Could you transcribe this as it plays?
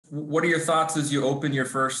What are your thoughts as you open your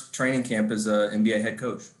first training camp as an NBA head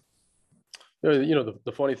coach?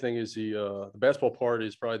 The funny thing is the basketball part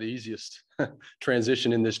is probably the easiest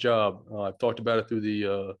transition in this job. I've talked about it through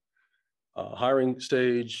the hiring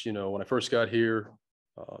stage, when I first got here,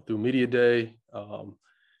 through media day,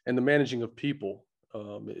 and the managing of people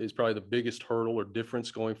is probably the biggest hurdle or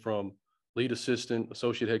difference going from lead assistant,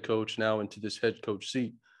 associate head coach now into this head coach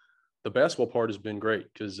seat. The basketball part has been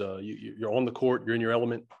great because you're on the court, you're in your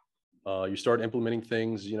element, you start implementing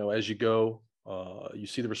things, as you go. You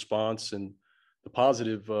see the response and the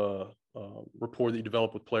positive rapport that you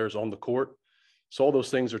develop with players on the court. So all those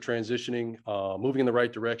things are transitioning, moving in the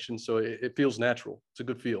right direction. So it feels natural. It's a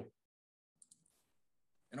good feel.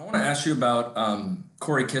 And I want to ask you about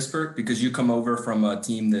Corey Kispert, because you come over from a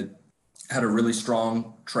team that had a really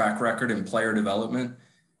strong track record in player development.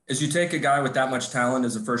 As you take a guy with that much talent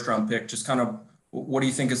as a first-round pick, just kind of what do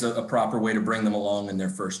you think is a proper way to bring them along in their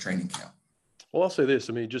first training camp? Well, I'll say this.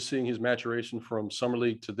 I mean, just seeing his maturation from summer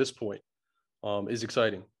league to this point is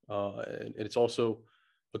exciting. And it's also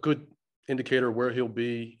a good indicator of where he'll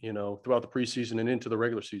be, throughout the preseason and into the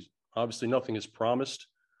regular season. Obviously, nothing is promised.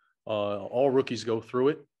 All rookies go through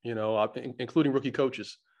it, including rookie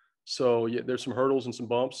coaches. So yeah, there's some hurdles and some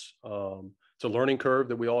bumps. It's a learning curve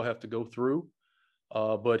that we all have to go through.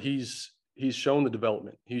 But he's shown the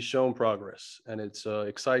development. He's shown progress. And it's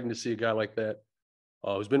exciting to see a guy like that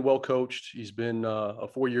who's been well coached. He's been a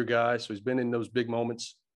 4-year guy, so he's been in those big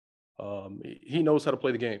moments. He knows how to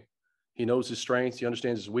play the game. He knows his strengths. He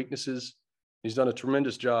understands his weaknesses. He's done a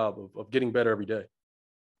tremendous job of getting better every day.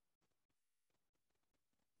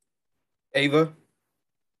 Ava?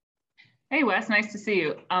 Hey, Wes, nice to see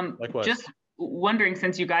you. Likewise. Just wondering,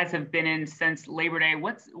 since you guys have been in since Labor Day,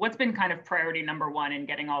 what's been kind of priority number one in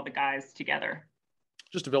getting all the guys together?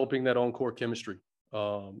 Just developing that on-court chemistry.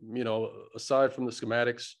 Aside from the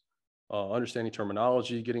schematics, understanding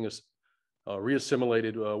terminology, getting us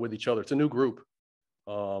reassimilated with each other. It's a new group.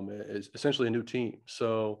 It's essentially a new team.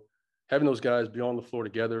 So having those guys be on the floor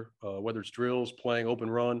together, whether it's drills, playing open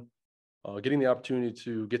run, getting the opportunity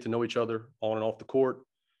to get to know each other on and off the court,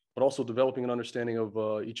 but also developing an understanding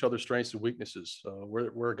of each other's strengths and weaknesses,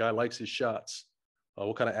 where a guy likes his shots,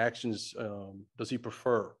 what kind of actions does he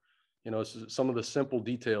prefer? Some of the simple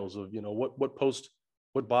details of,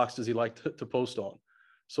 what box does he like to post on?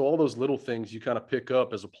 So all those little things you kind of pick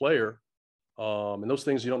up as a player, and those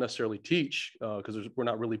things you don't necessarily teach because we're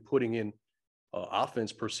not really putting in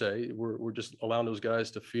offense per se. We're just allowing those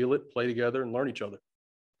guys to feel it, play together, and learn each other.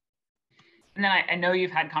 And then I know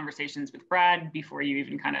you've had conversations with Brad before you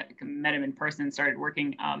even kind of met him in person and started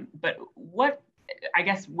working. But I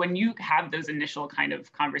guess when you have those initial kind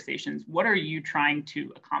of conversations, what are you trying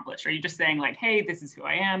to accomplish? Are you just saying like, hey, this is who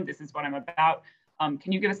I am, this is what I'm about?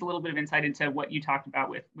 Can you give us a little bit of insight into what you talked about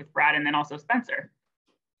with Brad and then also Spencer?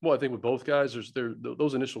 Well, I think with both guys,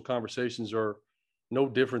 those initial conversations are no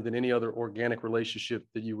different than any other organic relationship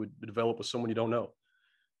that you would develop with someone you don't know.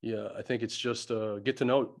 Yeah, I think it's just get to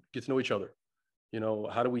know each other.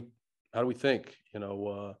 How do we think?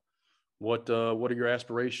 What are your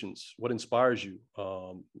aspirations? What inspires you?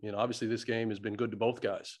 Obviously this game has been good to both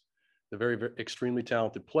guys. They're very, very extremely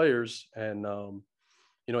talented players, and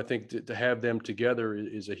I think to have them together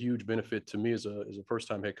is a huge benefit to me as a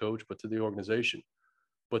first-time head coach, but to the organization.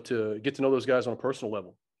 But to get to know those guys on a personal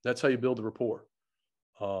level, that's how you build the rapport.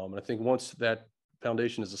 And I think once that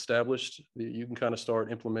foundation is established, you can kind of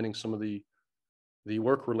start implementing some of the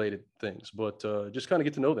work-related things. But just kind of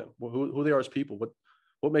get to know them, who they are as people,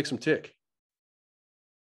 what makes them tick.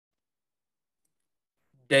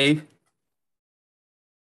 Dave?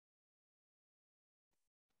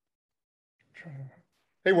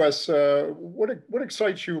 Hey, Wes, what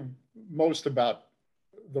excites you most about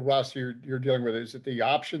the roster you're dealing with? Is it the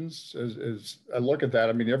options? As I look at that,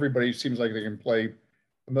 I mean, everybody seems like they can play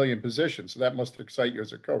a million positions, so that must excite you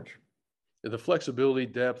as a coach. The flexibility,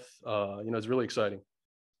 depth, is really exciting.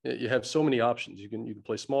 You have so many options. You can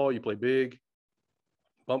play small, you play big,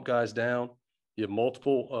 bump guys down. You have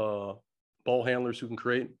multiple ball handlers who can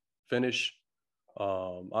create, finish.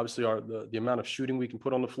 Obviously, the amount of shooting we can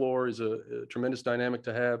put on the floor is a tremendous dynamic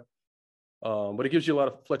to have, but it gives you a lot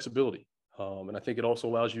of flexibility. And I think it also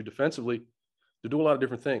allows you defensively to do a lot of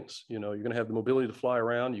different things. You're going to have the mobility to fly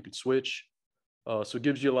around. You can switch. So it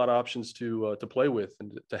gives you a lot of options to play with,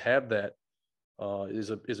 and to have that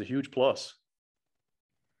is a huge plus.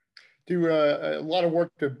 A lot of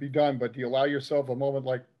work to be done, but do you allow yourself a moment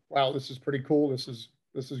like, wow, this is pretty cool. This is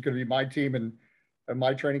going to be my team and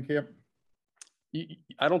my training camp?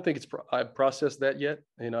 I don't think I've processed that yet.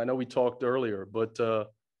 I know we talked earlier, but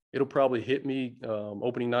it'll probably hit me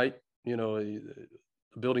opening night.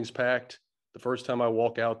 The building's packed. The first time I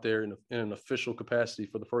walk out there in an official capacity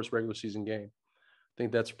for the first regular season game, I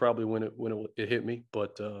think that's probably when it hit me.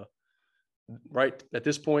 But right at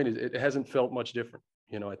this point, it hasn't felt much different.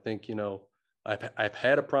 I think I've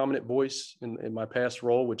had a prominent voice in my past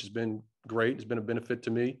role, which has been great. It's been a benefit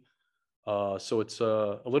to me. So it's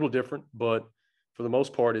a little different, but for the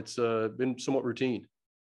most part, it's been somewhat routine.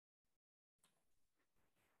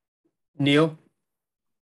 Neil.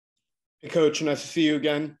 Hey, Coach, nice to see you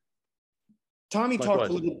again. Tommy Likewise.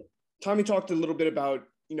 talked a little bit about,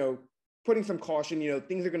 putting some caution,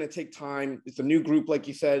 things are going to take time. It's a new group, like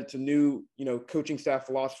you said, it's a new, coaching staff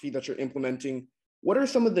philosophy that you're implementing. What are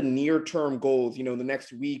some of the near-term goals, the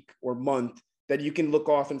next week or month that you can look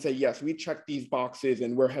off and say, yes, we checked these boxes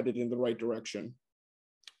and we're headed in the right direction?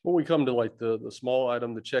 When we come to like the small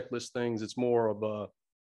item, the checklist things, it's more of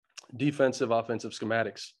defensive, offensive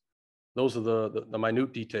schematics. Those are the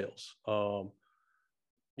minute details. We're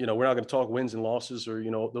not going to talk wins and losses or,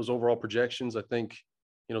 those overall projections. I think,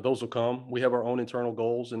 those will come. We have our own internal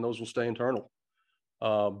goals and those will stay internal.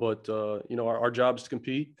 But our job is to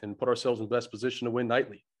compete and put ourselves in the best position to win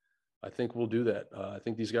nightly. I think we'll do that. I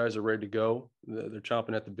think these guys are ready to go. They're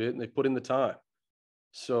chomping at the bit and they put in the time.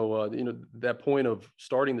 So, that point of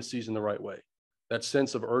starting the season the right way, that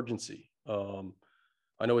sense of urgency.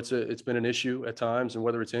 I know it's been an issue at times, and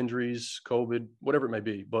whether it's injuries, COVID, whatever it may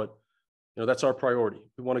be, but that's our priority.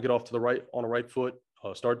 We want to get off to on the right foot,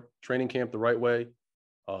 start training camp the right way,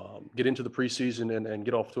 get into the preseason and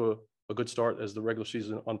get off to a good start as the regular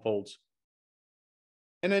season unfolds.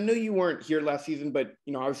 And I know you weren't here last season, but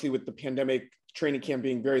obviously with the pandemic, training camp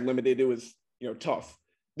being very limited, it was tough.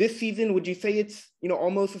 This season, would you say it's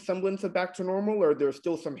almost a semblance of back to normal, or there's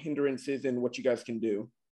still some hindrances in what you guys can do?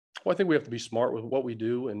 Well, I think we have to be smart with what we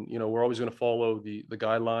do, and we're always going to follow the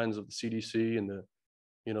guidelines of the CDC and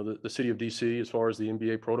the city of DC as far as the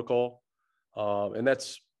NBA protocol, and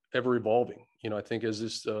that's ever evolving. I think as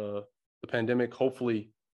the pandemic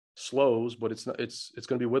hopefully slows, but it's going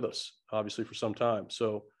to be with us obviously for some time.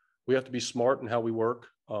 So we have to be smart in how we work,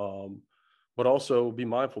 but also be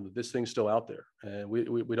mindful that this thing's still out there, and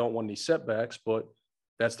we don't want any setbacks. But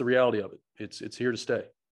that's the reality of it. It's here to stay.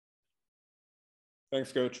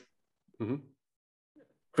 Thanks, Coach. Mm-hmm.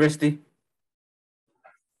 Christy.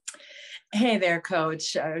 Hey there,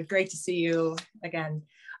 Coach. Great to see you again.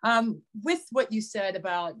 With what you said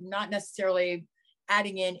about not necessarily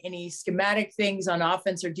adding in any schematic things on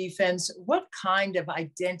offense or defense, what kind of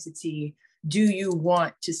identity do you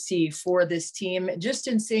want to see for this team, just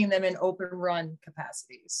in seeing them in open run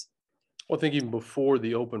capacities? Well, I think even before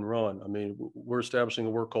the open run, we're establishing a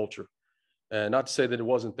work culture. And not to say that it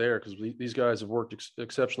wasn't there, because these guys have worked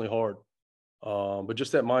exceptionally hard. But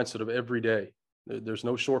just that mindset of every day. There's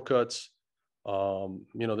no shortcuts.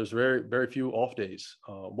 There's very, very few off days.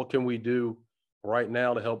 What can we do right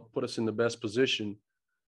now to help put us in the best position,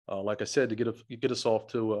 like I said, to get us off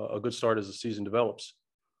to a good start as the season develops?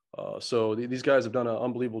 So these guys have done an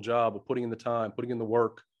unbelievable job of putting in the time, putting in the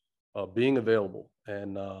work, being available,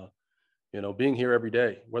 and being here every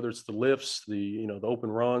day, whether it's the lifts, the open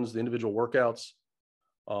runs, the individual workouts.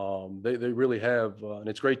 They really have, and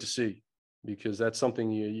it's great to see, because that's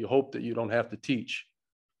something you hope that you don't have to teach.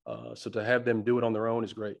 So to have them do it on their own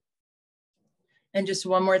is great. And just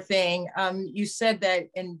one more thing. You said that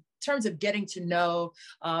in terms of getting to know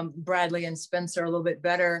Bradley and Spencer a little bit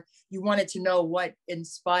better, you wanted to know what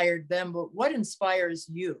inspired them, but what inspires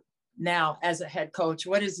you now as a head coach?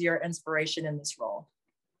 What is your inspiration in this role?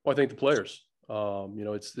 Well, I think the players.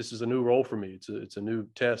 This is a new role for me. It's a new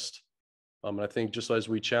test. And I think just as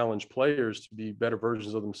we challenge players to be better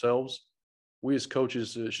versions of themselves, we as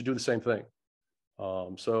coaches should do the same thing.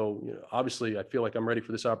 Obviously, I feel like I'm ready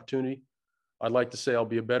for this opportunity. I'd like to say I'll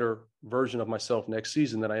be a better version of myself next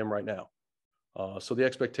season than I am right now. So the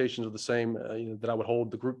expectations are the same that I would hold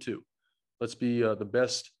the group to. Let's be the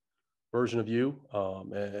best version of you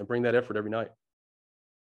and bring that effort every night.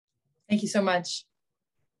 Thank you so much.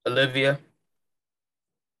 Olivia.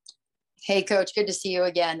 Hey, Coach, good to see you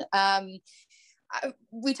again.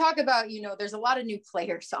 We talk about, there's a lot of new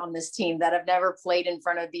players on this team that have never played in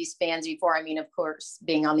front of these fans before. Of course,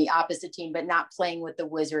 being on the opposite team, but not playing with the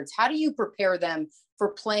Wizards. How do you prepare them for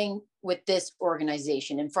playing with this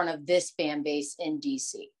organization in front of this fan base in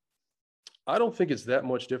DC? I don't think it's that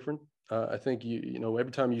much different. I think,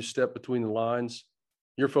 every time you step between the lines,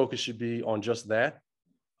 your focus should be on just that.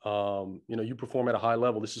 You perform at a high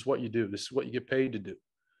level. This is what you do. This is what you get paid to do.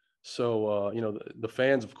 So, the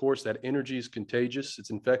fans, of course, that energy is contagious.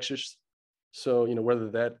 It's infectious. So,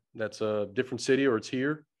 whether that's a different city or it's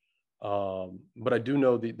here. But I do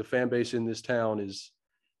know the fan base in this town is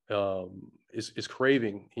is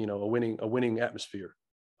craving, a winning atmosphere.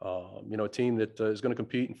 A team that is going to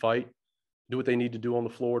compete and fight, do what they need to do on the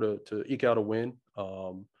floor to eke out a win.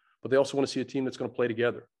 But they also want to see a team that's going to play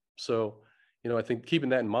together. So, I think keeping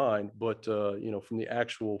that in mind, but, from the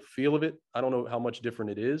actual feel of it, I don't know how much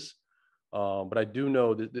different it is. But I do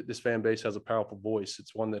know that this fan base has a powerful voice.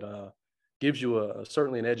 It's one that gives you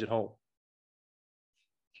certainly an edge at home.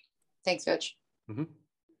 Thanks, Coach. Mm-hmm.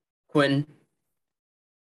 Quentin.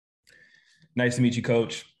 Nice to meet you,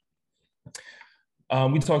 Coach.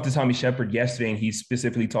 We talked to Tommy Shepard yesterday, and he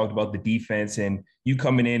specifically talked about the defense and you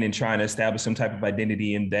coming in and trying to establish some type of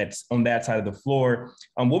identity, and that's on that side of the floor.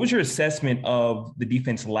 What was your assessment of the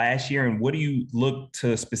defense last year, and what do you look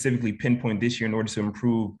to specifically pinpoint this year in order to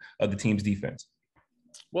improve the team's defense?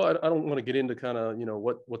 Well, I don't want to get into kind of,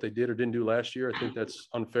 what they did or didn't do last year. I think that's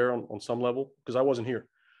unfair on some level because I wasn't here.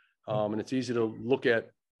 And it's easy to look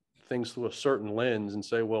at things through a certain lens and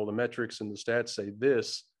say, well, the metrics and the stats say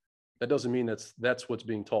this. That doesn't mean that's what's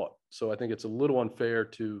being taught. So I think it's a little unfair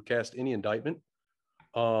to cast any indictment.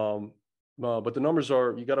 But the numbers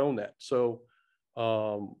you got to own that. So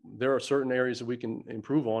there are certain areas that we can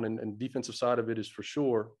improve on, and defensive side of it is for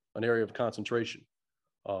sure an area of concentration.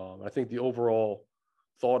 I think the overall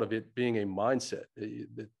thought of it being a mindset,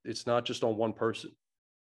 it's not just on one person,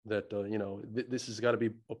 that, this has got to be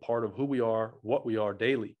a part of who we are, what we are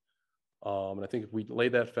daily. And I think if we lay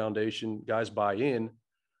that foundation, guys buy in,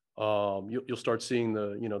 you'll start seeing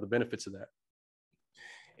the benefits of that.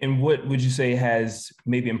 And what would you say has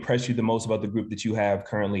maybe impressed you the most about the group that you have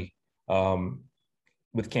currently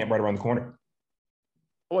with camp right around the corner?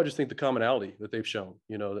 Oh, I just think the commonality that they've shown.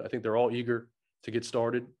 I think they're all eager to get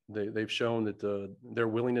started. They've shown that their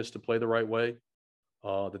willingness to play the right way,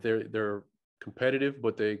 that they're competitive,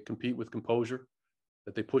 but they compete with composure,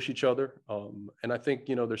 that they push each other. And I think,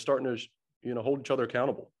 they're starting to, hold each other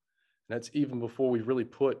accountable. And that's even before we've really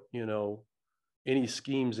put, any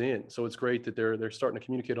schemes in. So it's great that they're starting to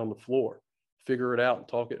communicate on the floor, figure it out, and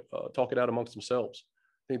talk it out amongst themselves.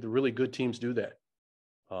 I think the really good teams do that.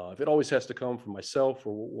 If it always has to come from myself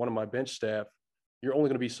or one of my bench staff, you're only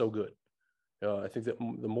going to be so good. I think that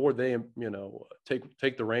the more they,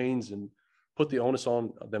 take the reins and put the onus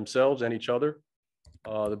on themselves and each other,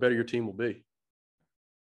 the better your team will be.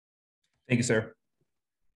 Thank you, sir.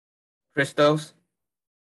 Christos.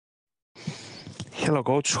 Hello,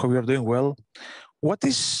 Coach. Hope you're doing well. What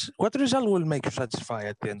result will make you satisfied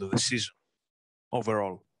at the end of the season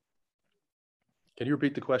overall? Can you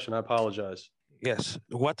repeat the question? I apologize. Yes.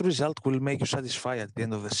 What result will make you satisfied at the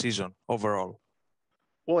end of the season overall?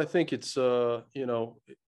 Well, I think it's, from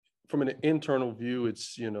an internal view,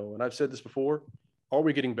 it's, and I've said this before, are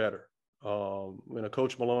we getting better?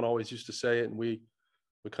 Coach Malone always used to say it, and we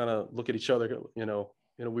kind of look at each other, in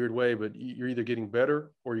a weird way, but you're either getting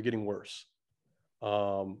better or you're getting worse.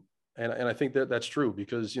 And I think that's true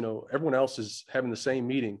because, everyone else is having the same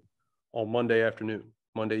meeting on Monday afternoon,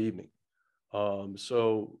 Monday evening.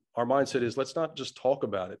 So our mindset is let's not just talk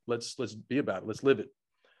about it. Let's be about it. Let's live it.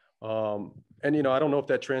 And, I don't know if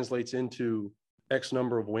that translates into X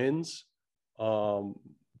number of wins,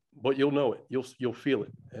 but you'll know it. You'll feel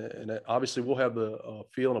it. And obviously we'll have the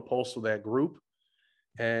feel and a pulse of that group.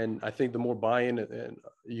 And I think the more buy-in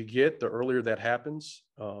you get, the earlier that happens,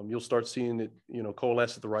 you'll start seeing it,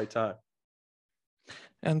 coalesce at the right time.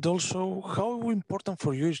 And also, how important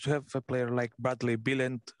for you is to have a player like Bradley Beal,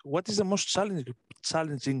 and what is the most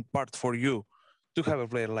challenging part for you to have a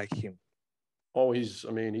player like him? Oh, he's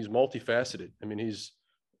multifaceted. He's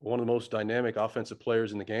one of the most dynamic offensive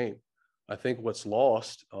players in the game. I think what's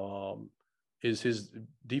lost is his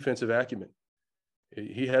defensive acumen.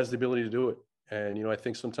 He has the ability to do it. And, I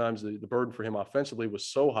think sometimes the burden for him offensively was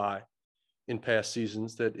so high in past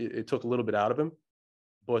seasons that it took a little bit out of him.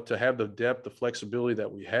 But to have the depth, the flexibility that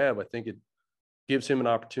we have, I think it gives him an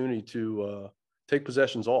opportunity to take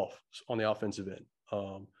possessions off on the offensive end.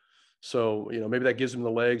 So, maybe that gives him the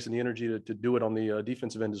legs and the energy to do it on the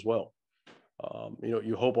defensive end as well.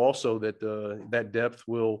 You hope also that that depth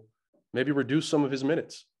will maybe reduce some of his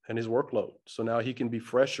minutes and his workload. So now he can be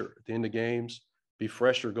fresher at the end of games, be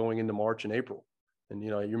fresher going into March and April. And,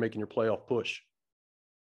 you're making your playoff push.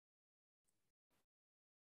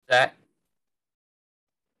 Zach.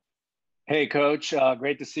 Hey, Coach.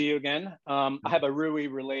 Great to see you again. I have a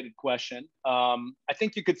Rui-related question. I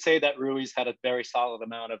think you could say that Rui's had a very solid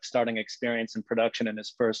amount of starting experience and production in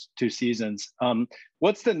his first two seasons.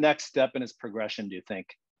 What's the next step in his progression, do you think?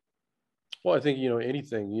 Well, I think,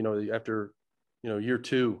 anything, after, year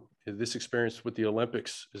two, this experience with the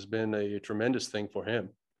Olympics has been a tremendous thing for him.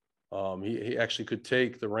 He actually could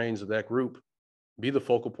take the reins of that group, be the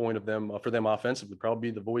focal point of them for them offensively,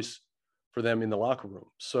 probably be the voice for them in the locker room.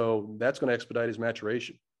 So that's going to expedite his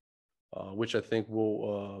maturation, which I think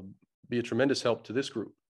will be a tremendous help to this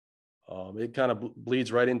group. It kind of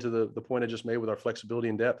bleeds right into the point I just made with our flexibility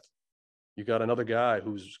and depth. You got another guy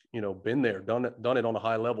who's, been there, done it on a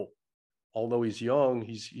high level. Although he's young,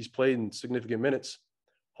 he's played in significant minutes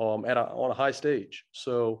on a high stage.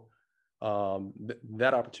 So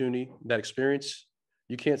that opportunity, that experience,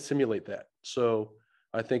 you can't simulate that. So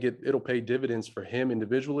I think it'll pay dividends for him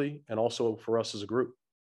individually and also for us as a group.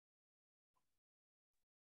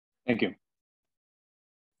 Thank you.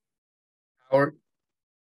 Howard.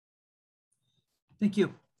 Thank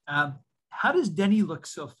you. How does Denny look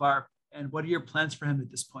so far, and what are your plans for him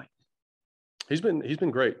at this point? He's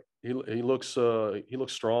been great. He looks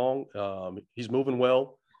strong. He's moving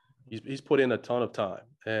well. He's put in a ton of time,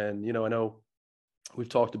 and I know we've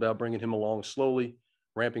talked about bringing him along slowly,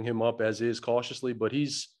 ramping him up as is cautiously, but he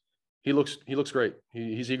looks great.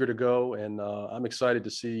 He's eager to go, and I'm excited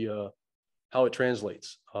to see how it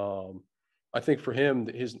translates. I think for him,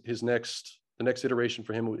 the next iteration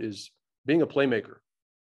for him is being a playmaker,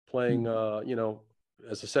 playing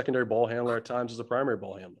as a secondary ball handler at times as a primary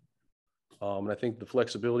ball handler. And I think the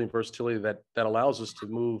flexibility and versatility that allows us to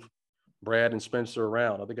move Brad and Spencer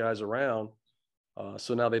around, other guys around.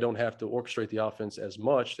 So now they don't have to orchestrate the offense as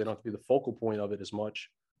much. They don't have to be the focal point of it as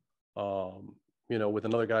much, with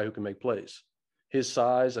another guy who can make plays. His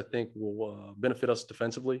size, I think, will benefit us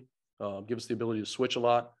defensively, give us the ability to switch a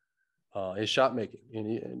lot. His shot making,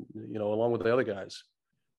 and along with the other guys,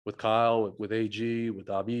 with Kyle, with AG, with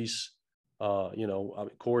Avis,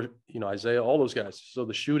 Isaiah, all those guys. So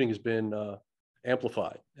the shooting has been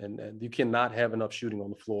amplified, and you cannot have enough shooting on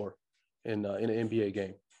the floor in an NBA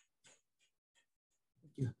game.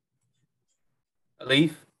 Thank you.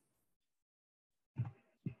 Alif.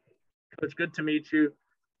 It's good to meet you.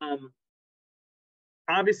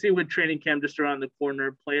 Obviously, with training camp just around the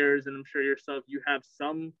corner, players, and I'm sure yourself, you have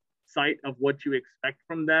some sight of what you expect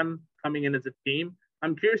from them coming in as a team.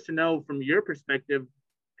 I'm curious to know, from your perspective,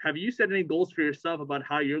 have you set any goals for yourself about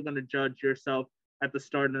how you're going to judge yourself at the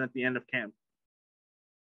start and at the end of camp?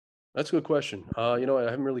 That's a good question. I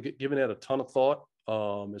haven't really given it a ton of thought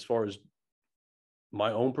as far as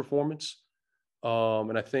my own performance.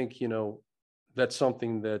 And I think, that's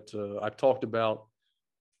something that I've talked about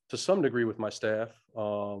to some degree with my staff,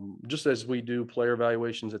 just as we do player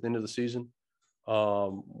evaluations at the end of the season.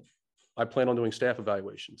 I plan on doing staff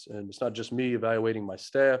evaluations, and it's not just me evaluating my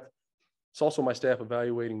staff. It's also my staff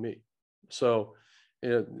evaluating me. So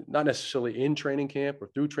not necessarily in training camp or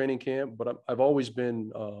through training camp, but I've always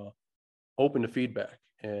been open to feedback.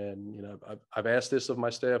 And, I've asked this of my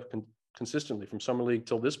staff consistently from summer league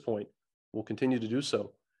till this point. We'll continue to do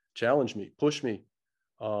so. Challenge me, push me.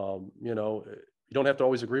 You don't have to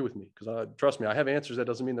always agree with me, because trust me, I have answers. That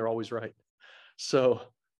doesn't mean they're always right. So,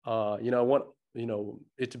 I want,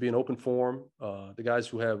 it to be an open forum. The guys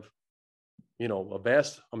who have, a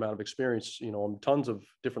vast amount of experience, on tons of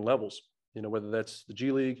different levels, whether that's the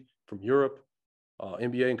G League, from Europe,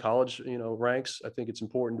 NBA and college, ranks. I think it's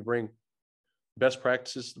important to bring best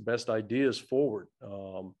practices, the best ideas forward.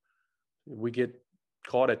 We get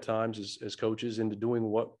caught at times as coaches into doing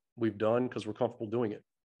what we've done because we're comfortable doing it.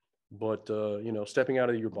 But, stepping out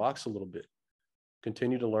of your box a little bit,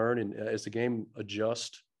 continue to learn. And as the game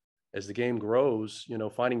adjusts, as the game grows,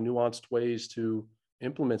 finding nuanced ways to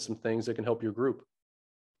implement some things that can help your group.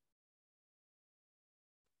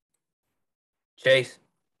 Chase.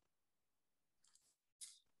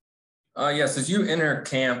 Yes, as you enter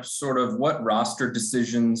camp, sort of what roster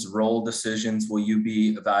decisions, role decisions will you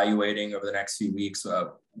be evaluating over the next few weeks?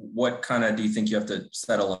 What kind of do you think you have to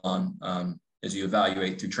settle on as you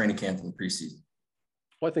evaluate through training camp and preseason?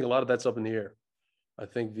 Well, I think a lot of that's up in the air. I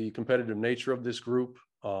think the competitive nature of this group,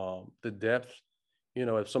 the depth,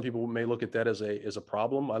 if some people may look at that as a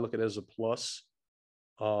problem, I look at it as a plus.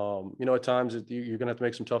 At times you're going to have to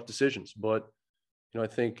make some tough decisions, but, I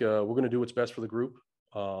think we're going to do what's best for the group.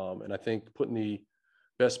 And I think putting the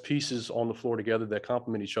best pieces on the floor together that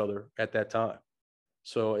complement each other at that time.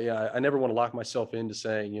 So, yeah, I never want to lock myself into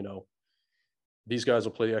saying, these guys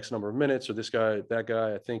will play X number of minutes or this guy, that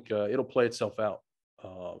guy. I think it'll play itself out.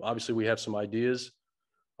 Obviously, we have some ideas,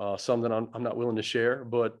 some that I'm not willing to share,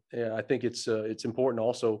 but yeah, I think it's important to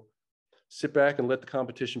also sit back and let the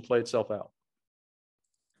competition play itself out.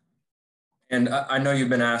 And I know you've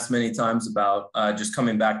been asked many times about just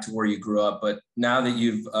coming back to where you grew up, but now that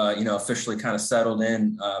you've, officially kind of settled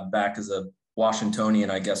in back as a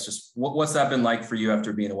Washingtonian, I guess, just what's that been like for you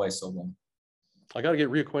after being away so long? I got to get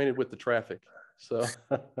reacquainted with the traffic. So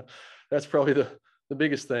that's probably the the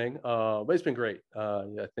biggest thing, but it's been great.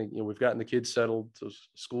 I think, we've gotten the kids settled. So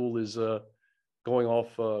school is going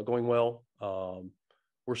well.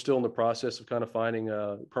 We're still in the process of kind of finding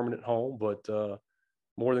a permanent home, but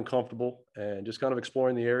more than comfortable and just kind of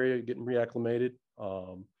exploring the area, getting reacclimated,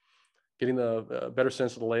 getting the better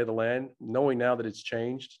sense of the lay of the land, knowing now that it's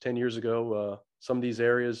changed. 10 years ago, some of these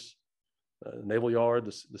areas, Naval Yard,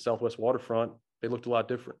 the Southwest waterfront, they looked a lot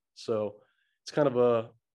different. So it's kind of a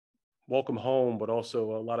welcome home, but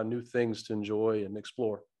also a lot of new things to enjoy and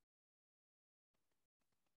explore.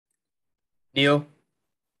 Neil?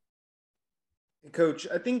 Coach,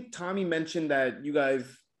 I think Tommy mentioned that you guys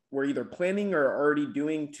were either planning or already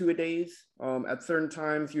doing two-a-days at certain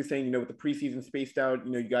times. You're saying, with the preseason spaced out,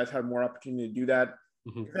 you guys have more opportunity to do that.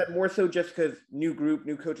 Mm-hmm. Is that more so just because new group,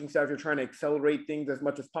 new coaching staff, you're trying to accelerate things as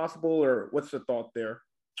much as possible, or what's the thought there?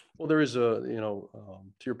 Well, there is to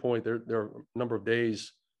your point, there are a number of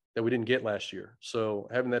days that we didn't get last year. So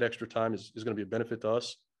having that extra time is going to be a benefit to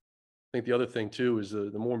us. I think the other thing too is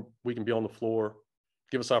the more we can be on the floor,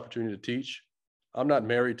 give us opportunity to teach. I'm not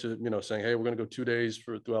married to, saying, hey, we're going to go 2 days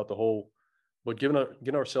throughout the whole, but giving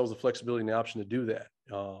ourselves the flexibility and the option to do that.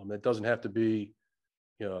 It doesn't have to be,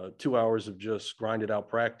 2 hours of just grinded out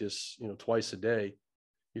practice, twice a day.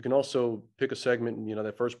 You can also pick a segment and,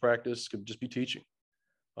 that first practice could just be teaching.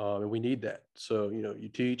 And we need that. So, you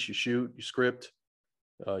teach, you shoot, you script,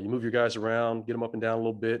 you move your guys around, get them up and down a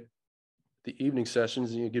little bit. The evening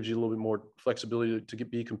sessions, it gives you a little bit more flexibility to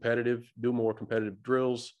be competitive, do more competitive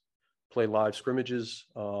drills, play live scrimmages,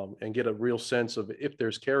 and get a real sense of if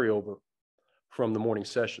there's carryover from the morning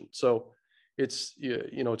session. So it's,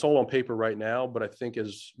 it's all on paper right now, but I think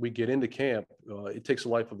as we get into camp, it takes a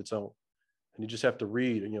life of its own. And you just have to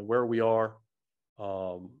read, where we are,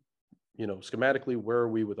 schematically, where are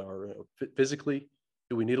we with our physically?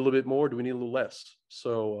 Do we need a little bit more? Do we need a little less?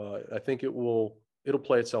 So I think it'll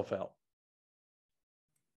play itself out.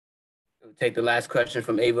 We'll take the last question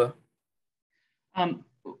from Ava.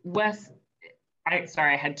 Wes, I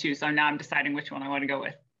had two, so now I'm deciding which one I want to go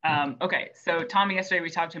with. Okay, so Tommy, yesterday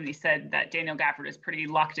we talked to him and he said that Daniel Gafford is pretty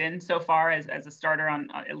locked in so far as a starter on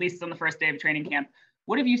at least on the first day of training camp.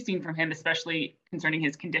 What have you seen from him, especially concerning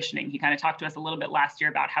his conditioning? He kind of talked to us a little bit last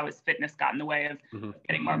year about how his fitness got in the way of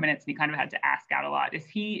getting more minutes, and he kind of had to ask out a lot. Is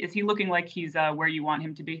he looking like he's where you want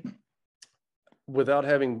him to be? Without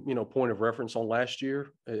having point of reference on last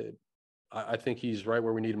year, I think he's right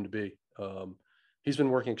where we need him to be. He's been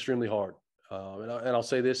working extremely hard, and I'll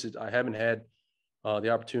say this: I haven't had the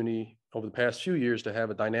opportunity over the past few years to have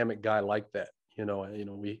a dynamic guy like that.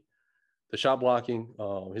 The shot blocking,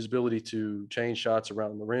 his ability to change shots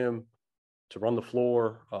around the rim, to run the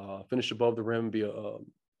floor, finish above the rim, be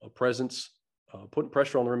a presence, putting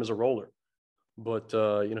pressure on the rim as a roller. But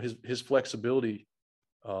his flexibility,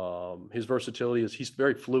 his versatility he's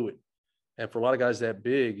very fluid, and for a lot of guys that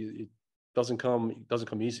big, it doesn't come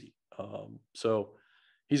easy. So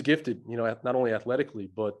he's gifted, not only athletically,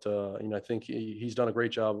 but I think he's done a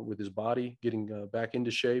great job with his body, getting back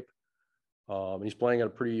into shape. And he's playing at a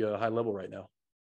pretty high level right now.